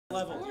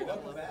Level.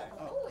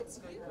 Oh, it's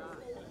beautiful.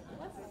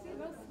 Let's see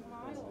those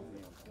smiles.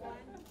 1,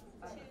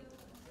 2,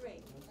 3.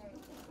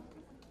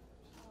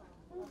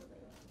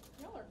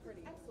 Y'all are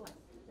pretty. Excellent.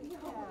 Yeah.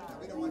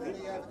 We don't want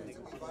any evidence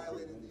that we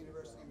violated the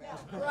university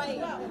manual. Right.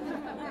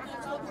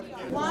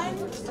 1,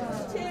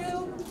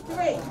 2,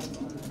 3.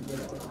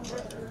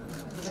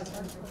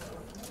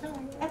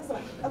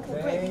 Excellent.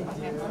 Okay, great.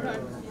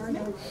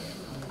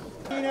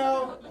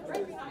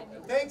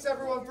 Thanks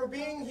everyone for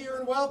being here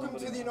and welcome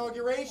to the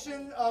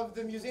inauguration of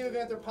the Museum of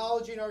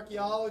Anthropology and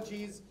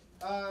Archaeology's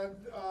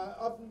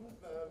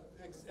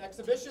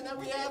exhibition that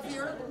we have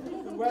here,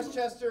 the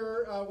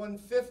Westchester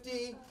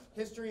 150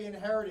 History and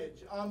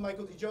Heritage. I'm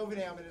Michael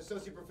Giovine. I'm an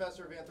associate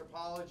professor of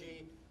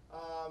anthropology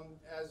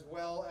as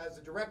well as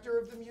the director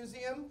of the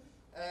museum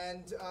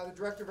and the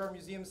director of our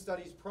museum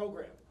studies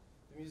program.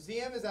 The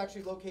museum is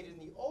actually located in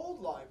the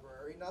old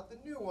library, not the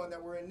new one that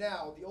we're in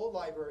now, the old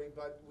library,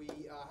 but we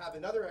have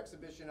another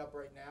exhibition up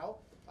right now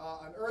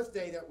on Earth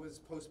Day that was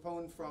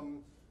postponed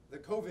from the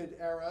COVID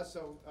era,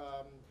 so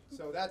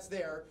that's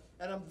there.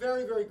 And I'm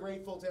very, very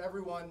grateful to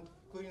everyone,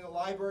 including the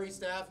library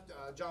staff,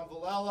 John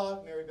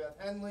Villella, Mary Beth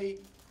Henley,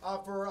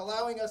 for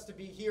allowing us to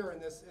be here in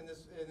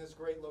this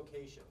great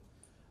location.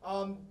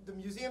 The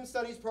Museum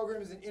Studies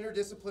program is an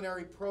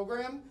interdisciplinary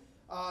program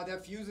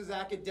that fuses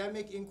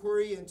academic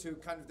inquiry into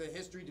kind of the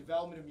history,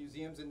 development of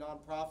museums and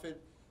nonprofit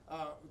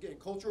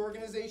culture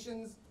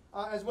organizations,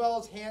 as well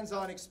as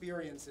hands-on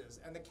experiences.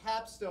 And the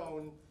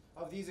capstone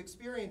of these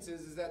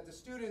experiences is that the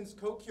students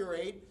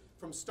co-curate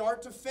from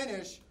start to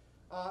finish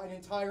an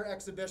entire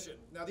exhibition.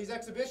 Now these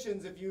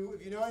exhibitions, if you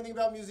know anything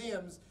about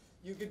museums,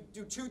 you could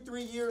do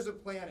 2-3 years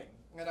of planning.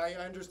 And I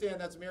understand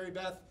that's Mary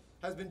Beth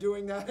has been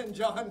doing that and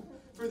John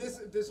for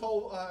this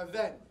whole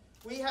event.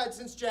 We had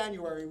since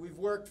January, we've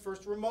worked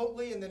first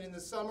remotely and then in the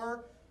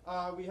summer,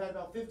 we had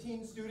about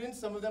 15 students,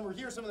 some of them were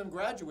here, some of them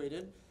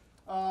graduated,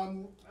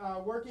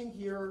 working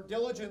here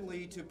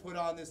diligently to put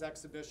on this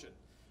exhibition.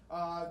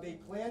 They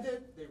planned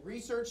it, they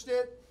researched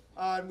it,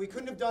 and we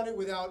couldn't have done it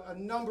without a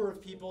number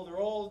of people.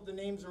 The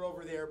names are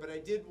over there, but I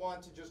did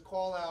want to just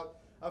call out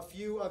a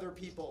few other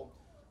people.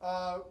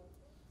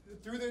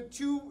 Through the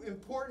two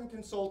important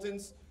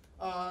consultants,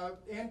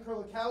 Ann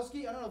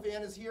Kurlikowski, I don't know if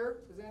Ann is here,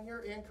 is Ann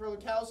here? Ann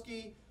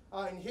Kurlikowski,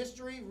 in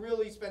history,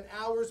 really spent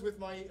hours with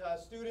my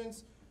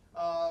students,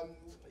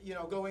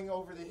 going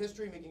over the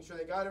history, making sure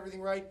they got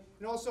everything right.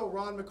 And also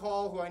Ron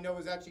McCall, who I know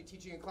is actually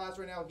teaching in class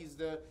right now. He's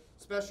the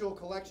special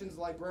collections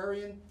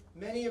librarian.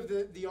 Many of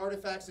the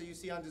artifacts that you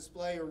see on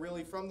display are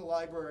really from the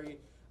library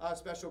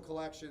special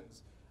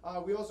collections.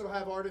 We also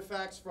have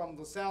artifacts from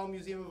LaSalle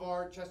Museum of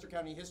Art, Chester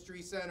County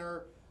History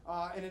Center,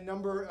 and a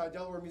number,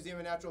 Delaware Museum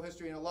of Natural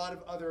History, and a lot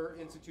of other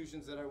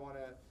institutions that I want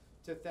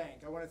to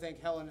thank. I want to thank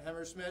Helen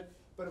Hammerschmidt,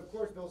 but of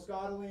course Bill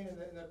Scottoline and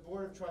the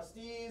Board of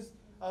Trustees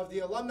of the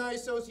Alumni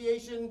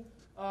Association.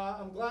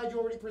 I'm glad you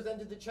already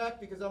presented the check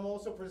because I'm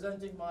also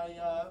presenting my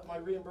my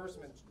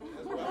reimbursement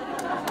as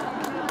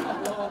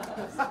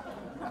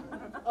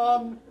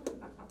well.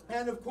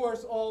 And of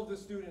course all of the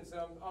students.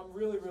 I'm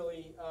really,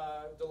 really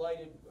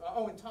delighted.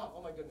 Oh, and Tom,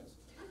 oh my goodness.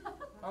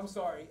 I'm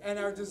sorry. And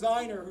our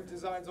designer who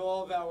designs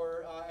all of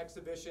our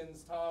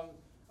exhibitions, Tom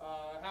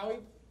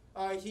Howie,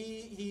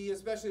 he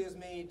especially has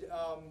made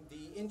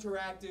the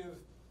interactive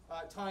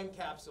time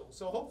capsule.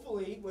 So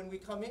hopefully when we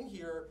come in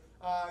here,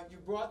 you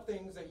brought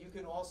things that you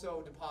can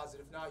also deposit.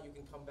 If not, you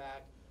can come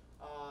back.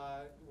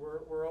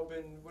 We're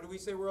open, what do we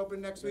say we're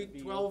open next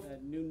week?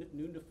 12?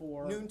 Noon to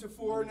 4. Noon to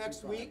 4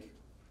 next week.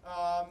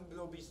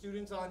 There'll be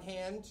students on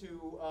hand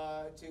to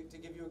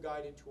give you a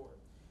guided tour.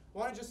 I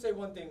want to just say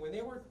one thing. When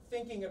they were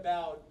thinking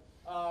about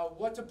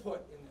what to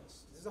put in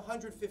this is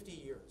 150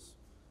 years,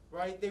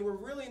 right? They were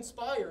really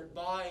inspired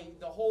by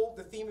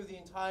the theme of the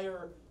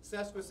entire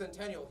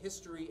Sesquicentennial,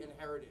 history and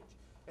heritage.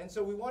 And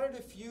so we wanted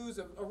to fuse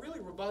a really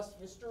robust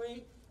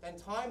history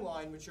and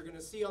timeline, which you're going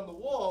to see on the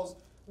walls,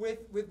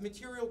 with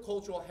material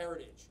cultural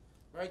heritage,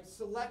 right?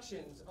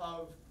 Selections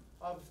of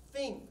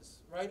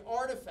things, right?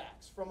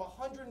 Artifacts from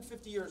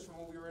 150 years from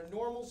when we were in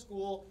normal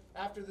school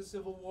after the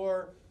Civil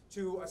War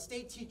to a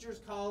state teachers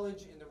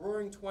college in the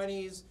Roaring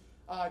 20s,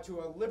 to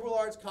a liberal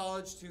arts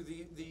college, to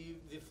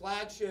the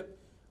flagship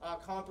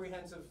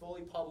comprehensive,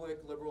 fully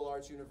public liberal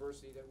arts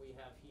university that we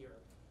have here.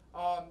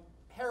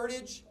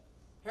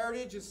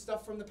 Heritage is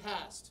stuff from the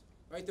past,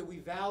 right, that we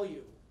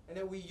value and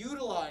that we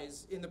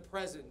utilize in the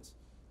present,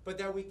 but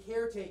that we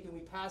caretake and we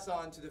pass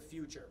on to the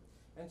future.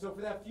 And so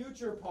for that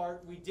future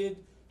part, we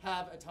did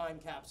have a time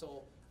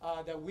capsule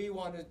that we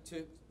wanted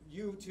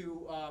you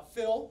to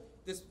fill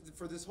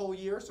for this whole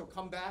year. So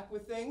come back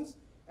with things,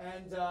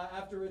 and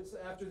after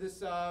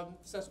this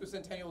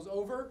sesquicentennial is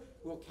over,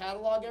 we'll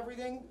catalog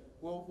everything.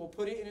 We'll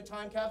put it in a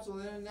time capsule,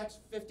 and then in the next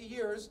 50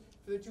 years,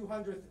 for the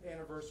 200th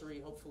anniversary,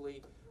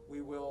 hopefully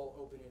we will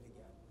open it again.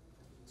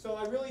 So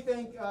I really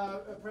thank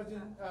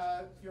President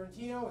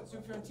Fiorentino and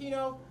Sue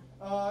Fiorentino,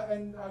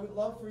 and I would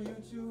love for you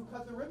to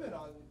cut the ribbon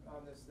on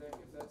this thing,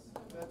 if that's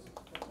okay.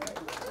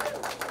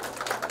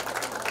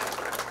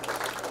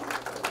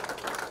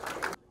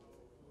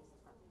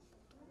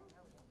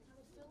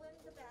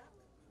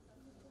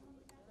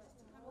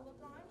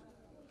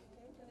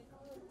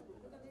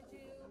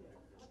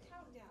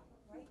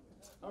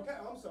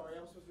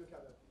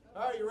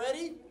 All right, you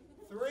ready?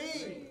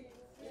 3,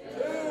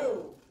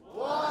 2,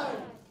 1.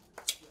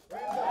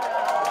 Hands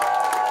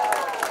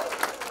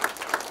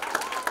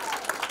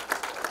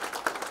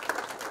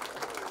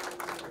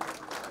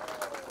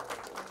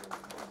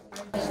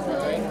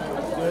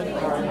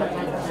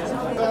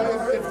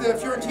up. If the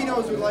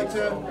Fiorentinos would like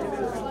to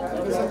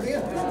put something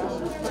in.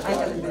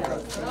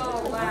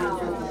 Oh, wow.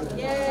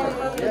 Yay.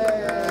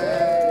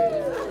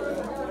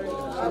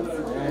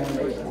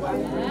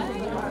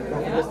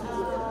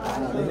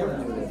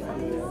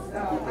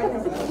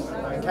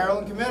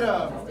 Carolyn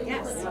Comitta.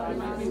 Yes.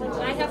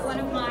 I have one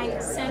of my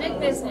Senate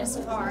business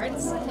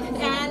cards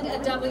and a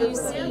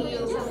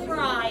WCU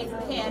Pride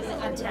pin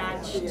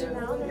attached.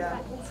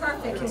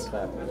 Perfect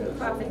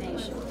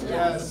combination.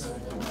 Yes.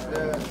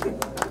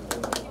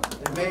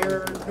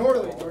 Mayor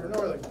Norley, Jordan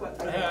Norley.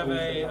 I have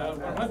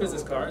one of my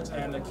business cards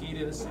and the key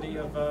to the city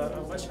of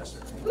Westchester.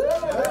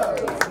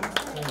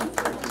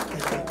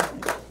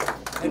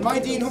 And my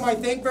dean, whom I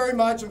thank very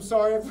much, I'm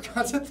sorry I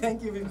forgot to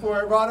thank you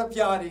before, Radha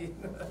Pyati.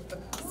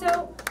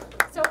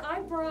 So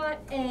I brought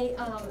a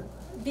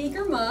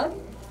beaker mug,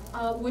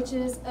 which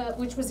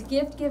was a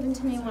gift given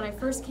to me when I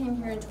first came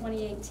here in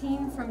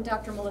 2018 from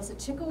Dr. Melissa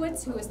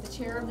Chikowitz, who was the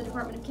chair of the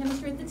Department of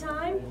Chemistry at the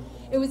time.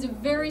 It was a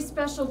very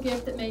special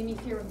gift that made me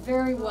feel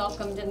very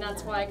welcomed, and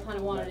that's why I kind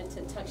of wanted it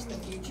to touch the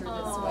future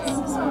this way.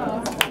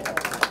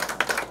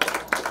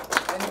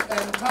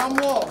 And Tom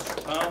Walsh.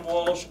 Tom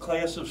Walsh,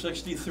 class of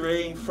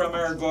 '63, from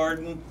our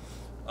garden.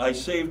 I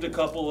saved a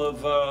couple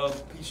of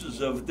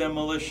pieces of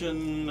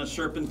demolition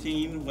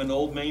serpentine when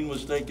Old Main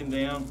was taken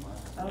down,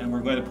 and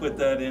we're going to put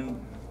that in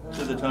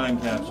to the time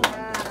capsule.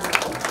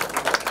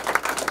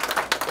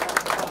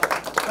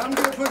 I'm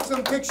going to put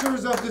some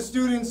pictures of the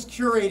students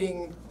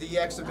curating the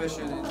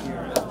exhibition in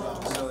here as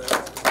well. So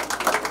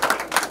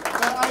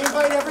I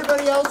invite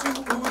everybody else who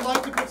would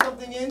like to put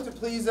something in to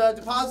please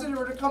deposit it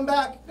or to come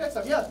back next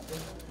time. Yeah.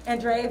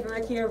 Andrea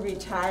Verricchio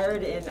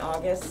retired in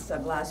August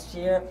of last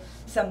year.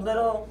 Some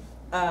little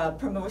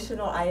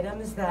promotional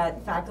items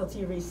that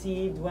faculty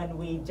received when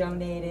we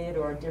donated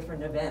or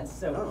different events.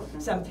 So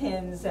some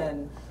pins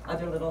and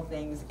other little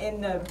things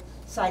in the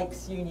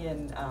Sykes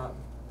Union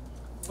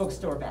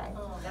bookstore bag.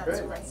 Oh,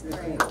 that's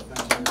great.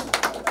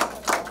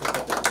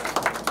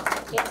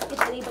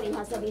 If anybody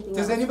has anything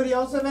Does else. anybody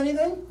else have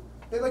anything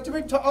they'd like to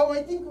bring? Oh,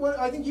 I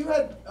think you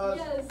had.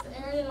 Yes,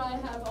 Aaron and I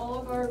have all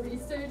of our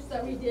research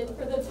that we did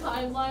for the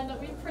timeline that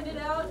we printed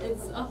out.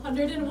 It's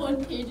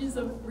 101 pages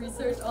of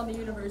research on the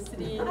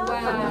university. Wow.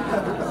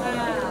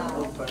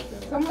 Wow.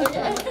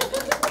 Okay.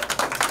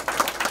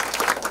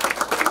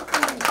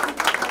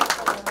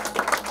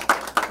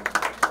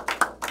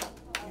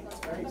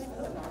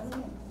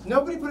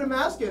 Nobody put a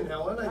mask in,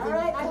 Helen. I think. All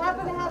right, I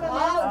happen to have a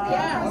Oh,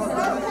 yes.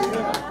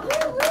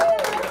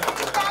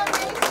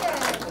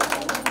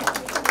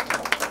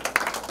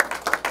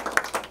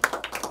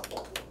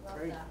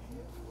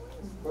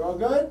 We're all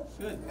good?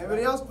 Good.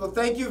 Anybody else? Well,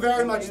 thank you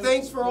very much.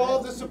 Thanks for all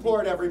of the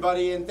support,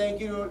 everybody, and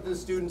thank you to the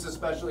students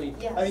especially.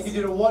 Yes. I think you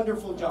did a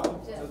wonderful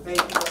job. So thank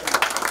you.